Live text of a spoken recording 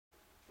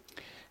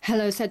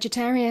Hello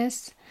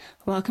Sagittarius,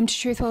 welcome to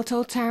Truth All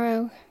Told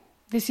Tarot.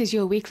 This is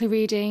your weekly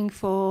reading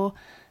for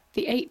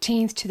the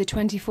 18th to the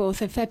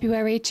 24th of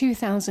February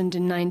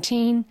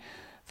 2019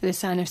 for the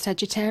sign of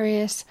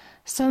Sagittarius,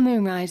 Sun,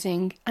 Moon,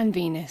 Rising and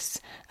Venus.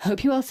 I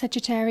hope you all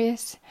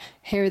Sagittarius.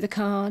 Here are the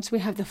cards. We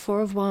have the Four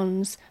of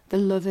Wands, the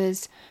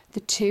Lovers, the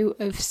Two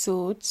of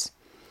Swords,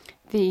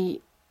 the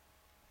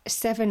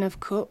Seven of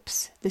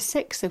Cups, the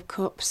Six of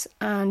Cups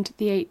and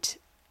the Eight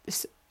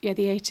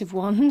of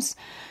Wands.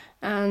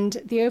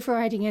 And the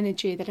overriding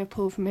energy that I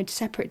pulled from a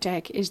separate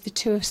deck is the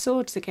Two of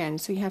Swords again.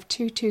 So you have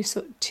two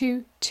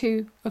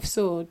of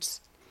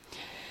Swords.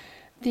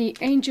 The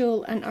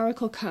Angel and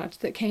Oracle cards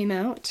that came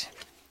out.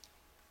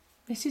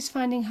 This is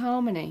finding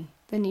harmony.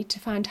 The need to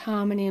find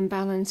harmony and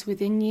balance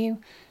within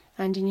you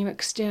and in your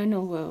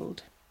external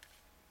world.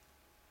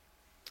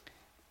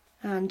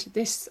 And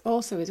this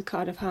also is a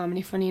card of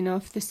harmony, funny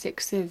enough, the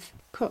Six of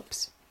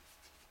Cups.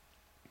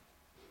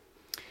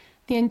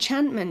 The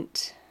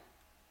Enchantment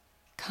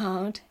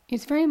card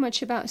is very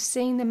much about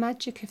seeing the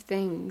magic of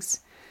things,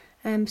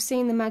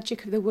 seeing the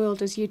magic of the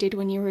world as you did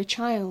when you were a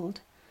child.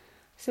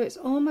 So it's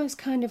almost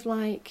kind of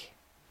like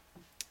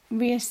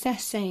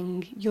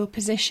reassessing your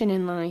position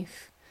in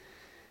life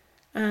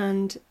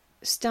and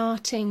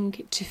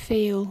starting to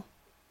feel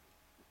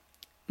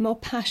more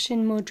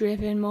passion, more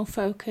driven, more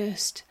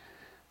focused,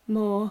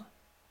 more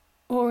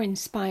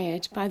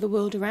awe-inspired by the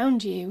world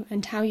around you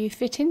and how you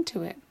fit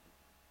into it.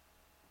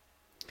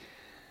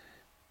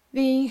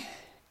 The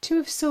Two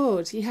of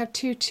Swords, you have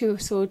two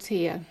of Swords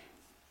here.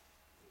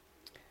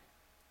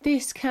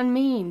 This can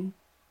mean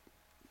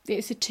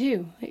it's a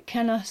two. It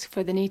can ask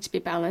for the need to be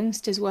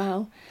balanced as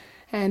well.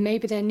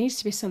 Maybe there needs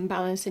to be some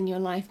balance in your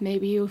life.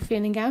 Maybe you're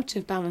feeling out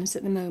of balance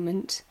at the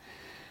moment.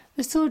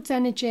 The Swords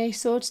energy,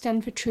 swords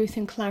stand for truth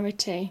and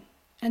clarity.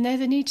 And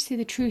there's a need to see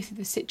the truth of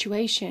the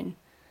situation.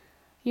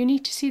 You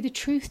need to see the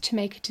truth to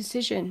make a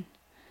decision.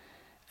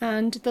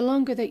 And the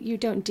longer that you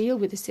don't deal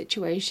with the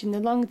situation,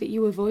 the longer that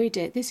you avoid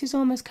it, this is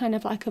almost kind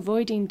of like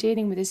avoiding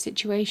dealing with a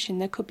situation.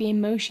 There could be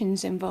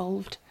emotions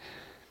involved.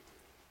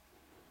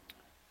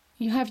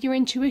 You have your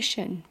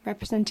intuition,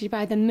 represented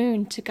by the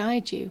moon, to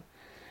guide you.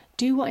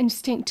 Do what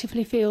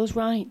instinctively feels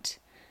right,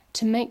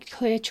 to make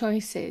clear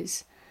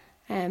choices,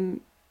 and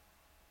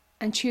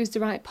choose the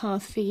right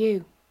path for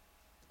you.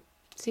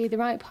 See, the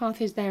right path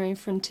is there in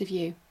front of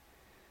you.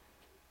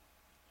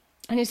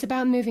 And it's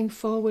about moving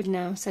forward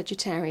now,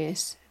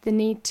 Sagittarius, the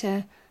need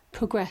to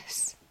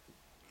progress.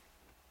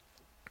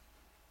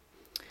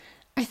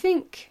 I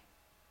think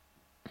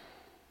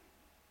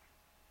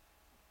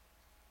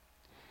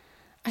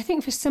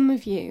for some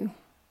of you,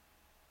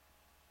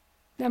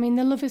 the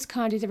Lover's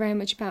card is very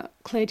much about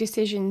clear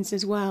decisions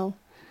as well,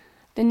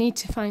 the need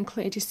to find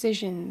clear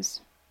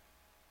decisions.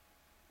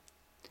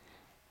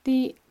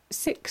 The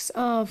Six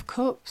of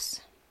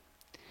Cups,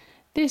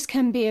 this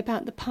can be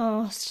about the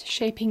past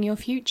shaping your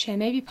future,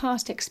 maybe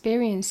past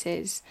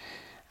experiences.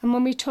 And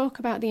when we talk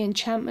about the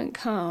Enchantment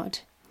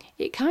card,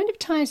 it kind of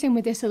ties in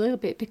with this a little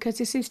bit because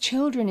this is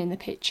children in the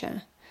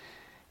picture.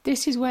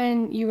 This is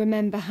when you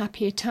remember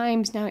happier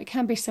times. Now, it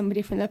can be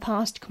somebody from the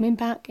past coming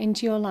back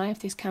into your life.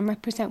 This can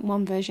represent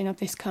one version of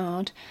this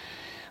card.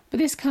 But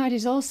this card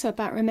is also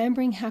about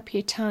remembering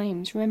happier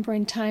times,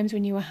 remembering times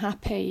when you were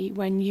happy,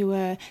 when you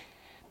were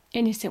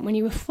innocent, when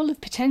you were full of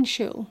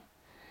potential.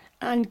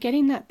 And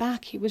getting that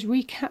back, it was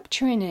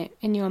recapturing it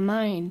in your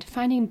mind,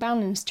 finding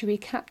balance to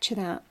recapture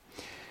that.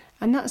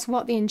 And that's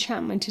what the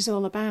enchantment is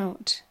all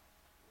about.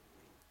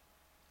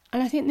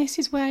 And I think this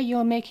is where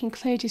you're making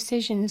clear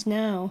decisions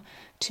now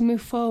to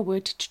move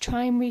forward, to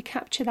try and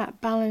recapture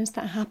that balance,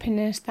 that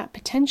happiness, that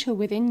potential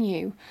within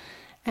you.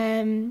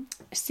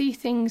 See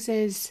things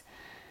as,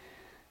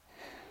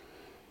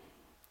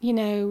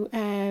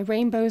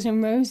 rainbows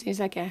and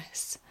roses, I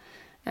guess.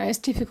 It's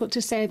difficult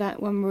to say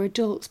that when we're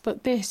adults,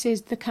 but this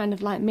is the kind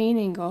of like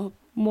meaning, or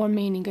one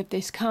meaning of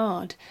this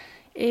card,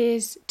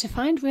 is to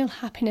find real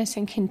happiness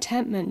and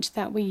contentment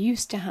that we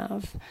used to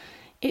have.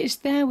 It's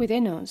there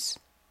within us.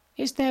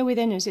 It's there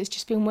within us. It's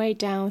just been weighed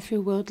down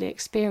through worldly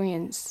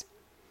experience.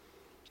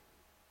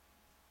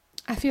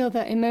 I feel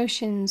that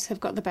emotions have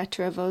got the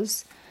better of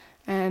us.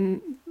 The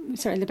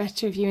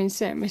better of you in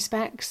certain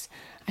respects.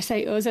 I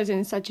say us as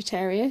in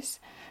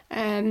Sagittarius.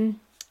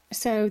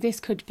 So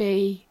this could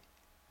be,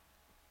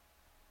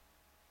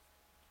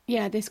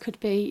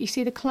 you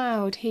see the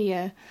cloud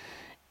here.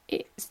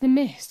 It's the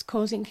mist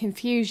causing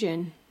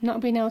confusion, not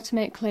being able to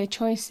make clear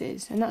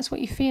choices. And that's what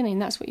you're feeling.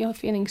 That's what you're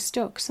feeling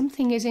stuck.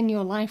 Something is in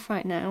your life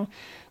right now.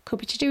 Could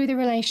be to do with a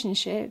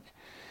relationship.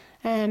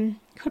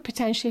 Could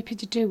potentially be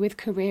to do with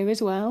career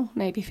as well.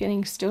 Maybe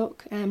feeling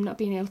stuck, not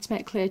being able to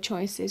make clear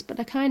choices. But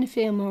I kind of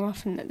feel more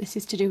often that this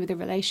is to do with a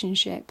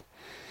relationship.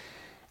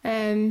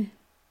 And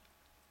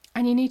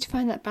you need to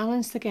find that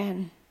balance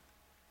again.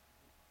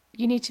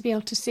 You need to be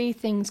able to see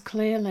things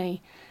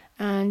clearly.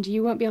 And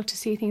you won't be able to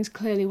see things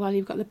clearly while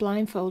you've got the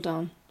blindfold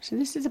on. So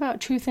this is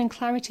about truth and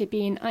clarity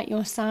being at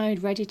your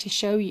side, ready to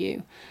show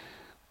you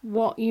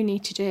what you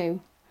need to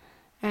do.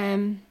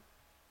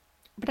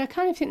 But I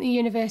kind of think the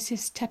universe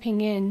is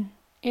stepping in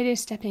It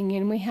is stepping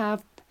in. We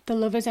have the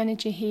Lover's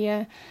energy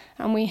here,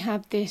 and we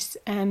have this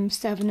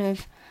Seven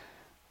of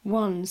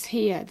Wands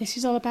here. This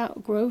is all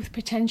about growth,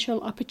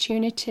 potential,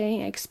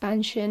 opportunity,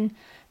 expansion,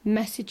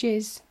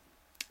 messages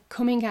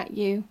coming at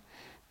you,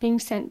 being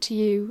sent to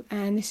you,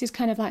 and this is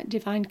kind of like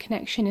divine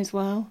connection as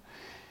well.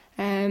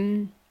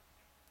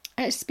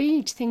 At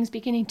speed, things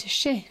beginning to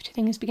shift,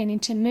 things beginning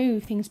to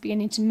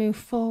move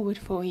forward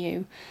for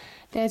you.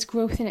 There's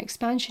growth and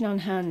expansion on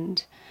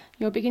hand.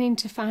 You're beginning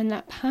to find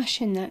that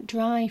passion, that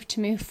drive to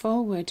move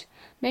forward,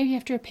 maybe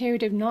after a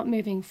period of not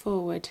moving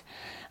forward.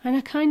 And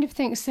I kind of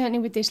think, certainly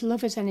with this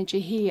Lover's energy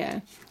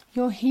here,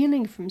 you're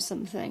healing from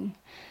something.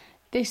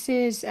 This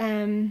is,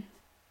 I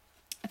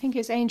think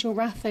it's Angel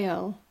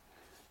Raphael,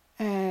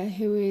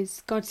 who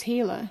is God's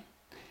healer,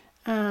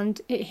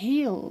 and it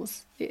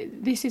heals.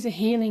 This is a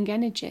healing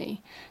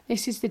energy.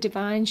 This is the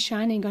divine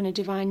shining on a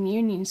divine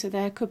union, so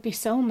there could be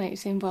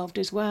soulmates involved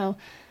as well.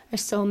 A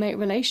soulmate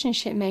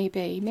relationship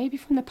maybe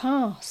from the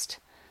past.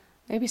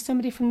 Maybe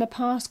somebody from the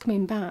past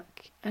coming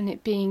back and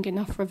it being an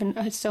offer of a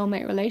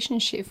soulmate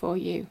relationship for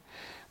you.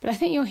 But I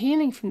think you're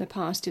healing from the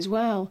past as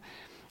well.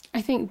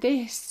 I think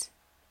this,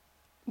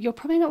 you're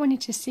probably not wanting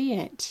to see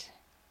it.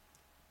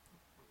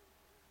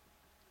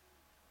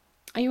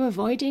 Are you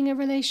avoiding a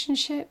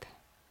relationship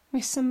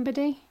with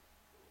somebody?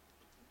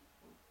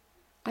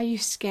 Are you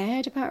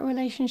scared about a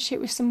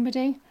relationship with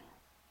somebody?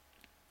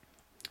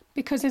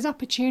 Because there's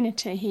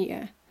opportunity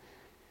here.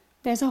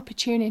 There's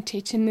opportunity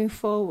to move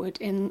forward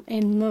in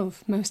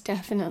love, most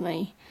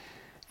definitely.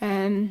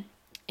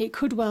 It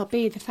could well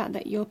be the fact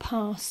that your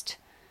past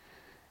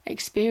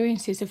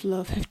experiences of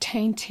love have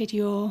tainted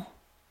your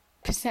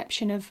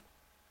perception of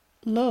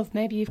love.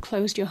 Maybe you've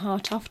closed your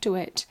heart off to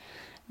it.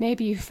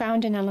 Maybe you've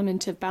found an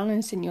element of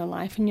balance in your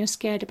life and you're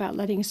scared about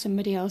letting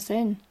somebody else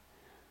in.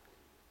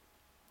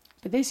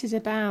 But this is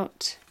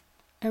about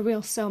a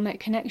real soulmate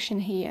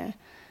connection here.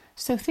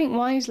 So think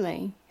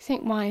wisely,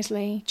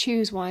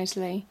 choose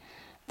wisely.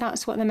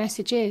 That's what the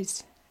message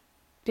is.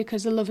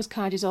 Because the Lover's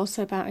card is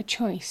also about a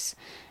choice.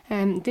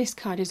 This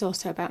card is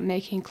also about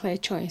making clear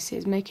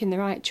choices, making the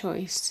right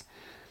choice.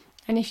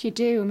 And if you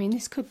do,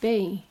 this could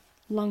be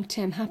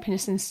long-term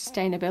happiness and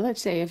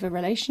sustainability of a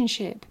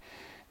relationship.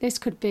 This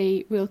could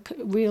be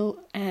real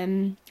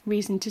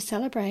reason to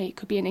celebrate. It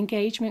could be an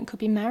engagement, could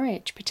be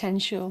marriage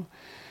potential.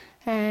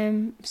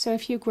 So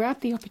if you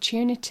grab the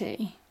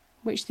opportunity,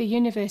 which the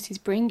universe is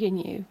bringing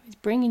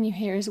you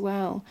here as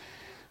well,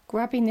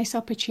 grabbing this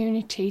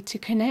opportunity to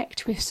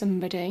connect with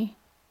somebody,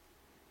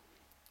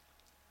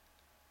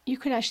 you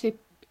could actually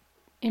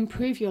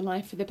improve your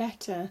life for the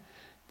better.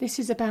 This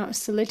is about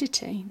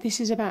solidity. This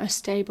is about a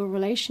stable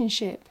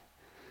relationship.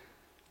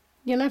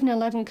 The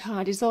 1111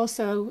 card is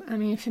also,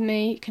 for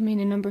me, it can mean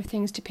a number of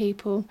things to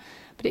people,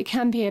 but it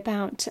can be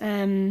about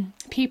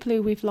people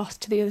who we've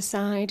lost to the other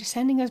side,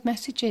 sending us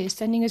messages,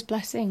 sending us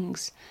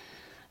blessings.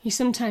 You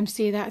sometimes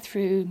see that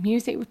through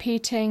music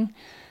repeating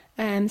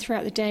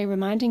throughout the day,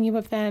 reminding you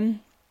of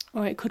them,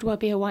 or it could well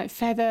be a white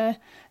feather.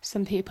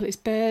 Some people it's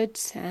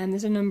birds, and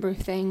there's a number of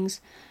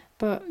things.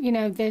 But,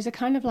 there's a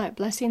kind of like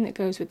blessing that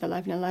goes with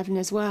 1111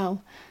 as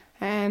well.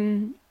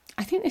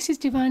 I think this is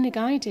divinely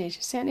guided.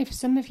 Certainly for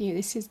some of you,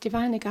 this is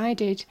divinely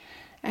guided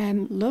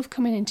love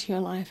coming into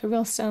your life, a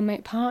real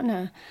soulmate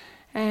partner.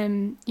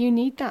 You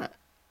need that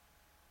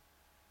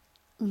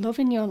love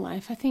in your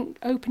life. I think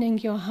opening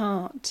your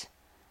heart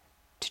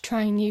to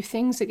trying new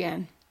things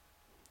again,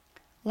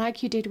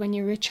 like you did when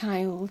you were a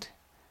child.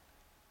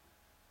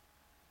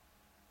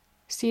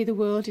 See the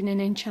world in an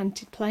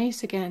enchanted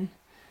place again.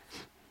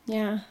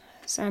 Yeah,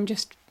 so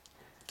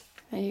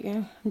there you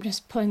go. I'm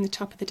just pulling the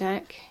top of the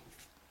deck.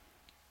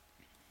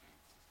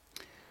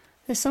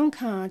 The Sun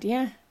card,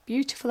 yeah,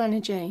 beautiful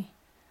energy,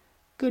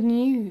 good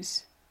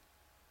news,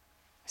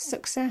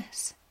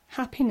 success,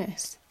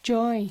 happiness,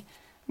 joy,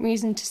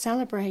 reason to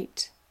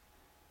celebrate,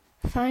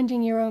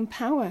 finding your own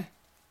power.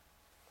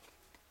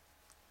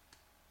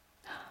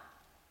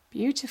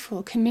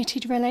 Beautiful,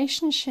 committed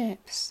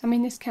relationships.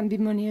 This can be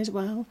money as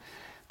well,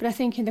 but I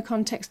think in the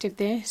context of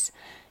this,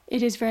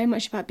 it is very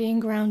much about being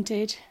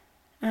grounded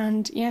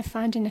and,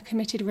 finding a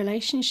committed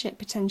relationship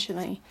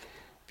potentially.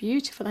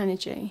 Beautiful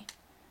energy.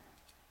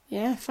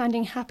 Yeah,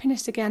 finding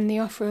happiness again, the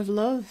offer of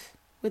love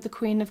with the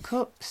Queen of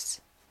Cups.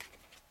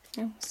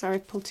 Oh, sorry,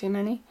 I've pulled too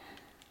many.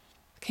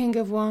 King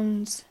of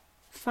Wands.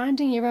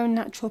 Finding your own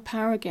natural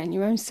power again,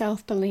 your own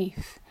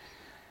self-belief.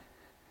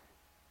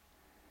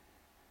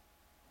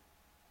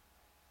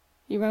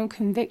 Your own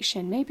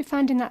conviction. Maybe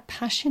finding that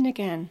passion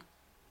again.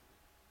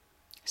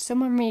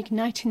 Someone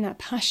reigniting that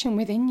passion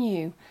within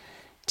you.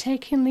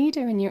 Taking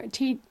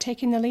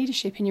the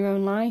leadership in your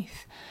own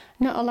life.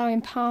 Not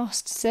allowing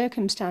past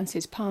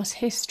circumstances, past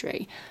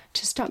history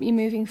to stop you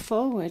moving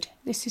forward.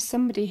 This is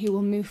somebody who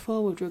will move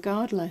forward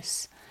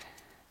regardless.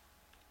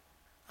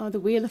 Oh, the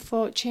Wheel of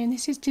Fortune.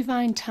 This is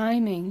divine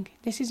timing.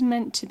 This is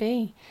meant to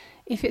be.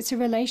 If it's a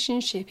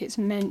relationship, it's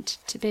meant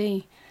to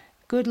be.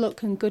 Good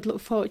luck and good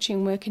luck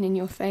fortune working in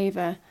your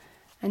favour.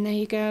 And there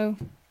you go.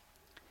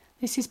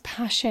 This is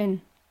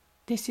passion.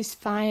 This is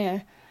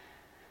fire.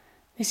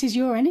 This is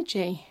your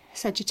energy,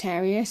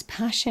 Sagittarius.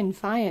 Passion,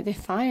 fire, the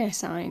fire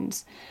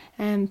signs.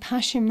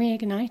 Passion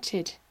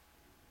reignited.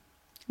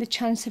 The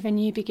chance of a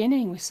new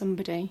beginning with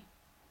somebody.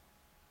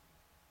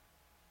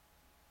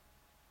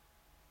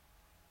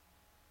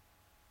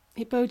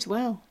 It bodes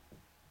well.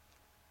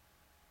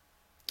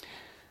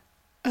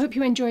 I hope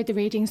you enjoyed the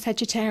reading,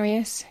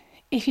 Sagittarius.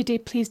 If you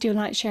did, please do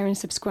like, share and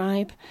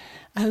subscribe.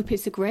 I hope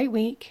it's a great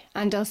week,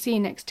 and I'll see you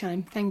next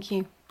time. Thank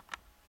you.